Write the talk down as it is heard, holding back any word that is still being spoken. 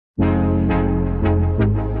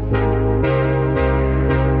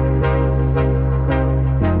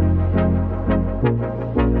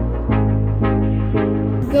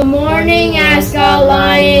morning, Ascot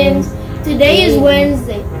Lions! Today is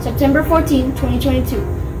Wednesday, September 14, 2022.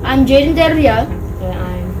 I'm Jaden Derria. And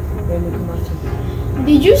I'm Brandon Camacho.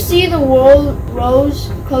 Did you see the world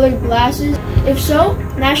rose-colored glasses? If so,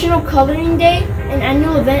 National Coloring Day, an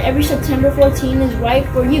annual event every September 14, is right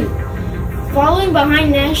for you. Following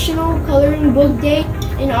behind National Coloring Book Day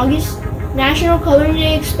in August, National Coloring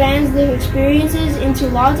Day expands the experiences into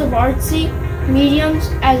lots of artsy mediums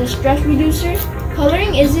as a stress reducer.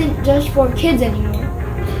 Coloring isn't just for kids anymore.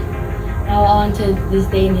 Now on to this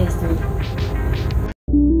day in history.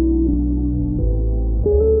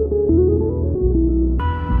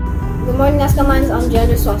 Good morning, Ascot Lions. I'm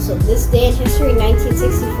Jander Swasso. This day in history,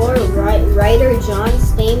 1964, writer John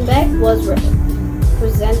Steinbeck was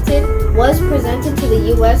presented to the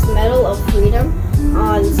U.S. Medal of Freedom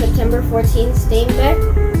on September 14. Steinbeck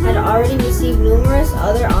had already received numerous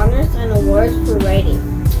other honors and awards for writing,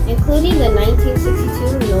 including the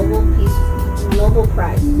 1962 Nobel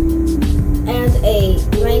Prize and a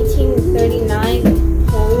 1939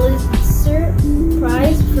 Pulitzer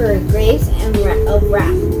Prize for Graves of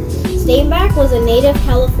Wrath. Steinbeck was a native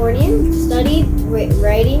Californian, studied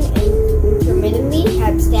writing intermittently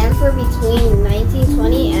at Stanford between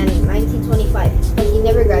 1920 and 1925, but he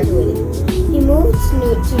never graduated. He moved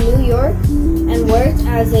to New York and worked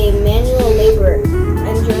as a manual laborer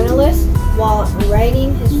and journalist while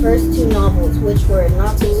writing his first two novels, which were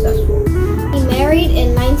not successful. He married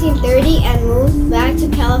in 1930 and moved back to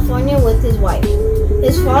California with his wife.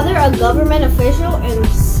 His father, a government official in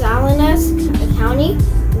Salinas County,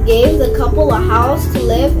 gave the couple a house to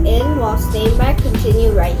live in while Steinbeck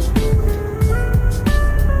continued writing.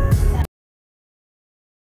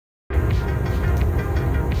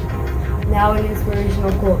 Now an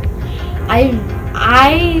inspirational quote.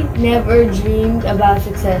 I never dreamed about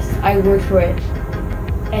success. I worked for it.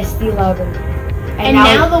 Estee Lauder. And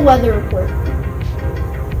now the weather report.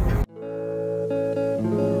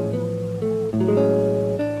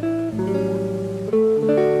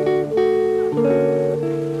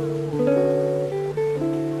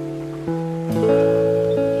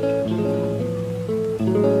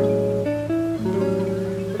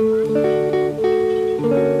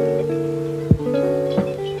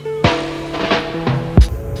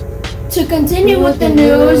 To continue with the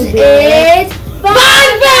news, it's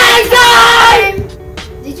Fun Facts Time!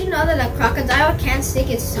 Did you know that a crocodile can't stick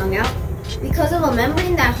its tongue out? Because of a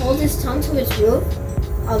membrane that holds its tongue to its roof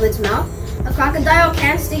of its mouth, a crocodile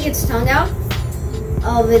can't stick its tongue out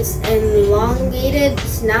of its elongated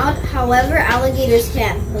snout. However, alligators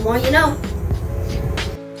can. The more you know.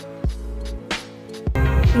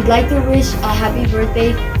 We'd like to wish a happy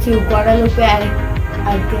birthday to Guadalupe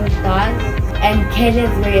Alcantara and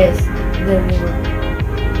Kenneth Reyes.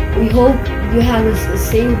 We hope you have a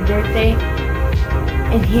safe birthday,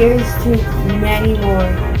 and here's to many more.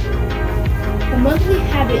 The monthly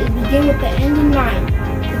habit is begin with the end in mind.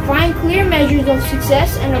 Define clear measures of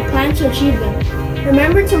success and a plan to achieve them.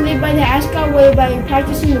 Remember to live by the Ascot way by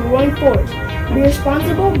practicing the Roaring Forest. Be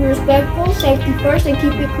responsible, be respectful, safety first, and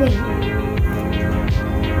keep it clean.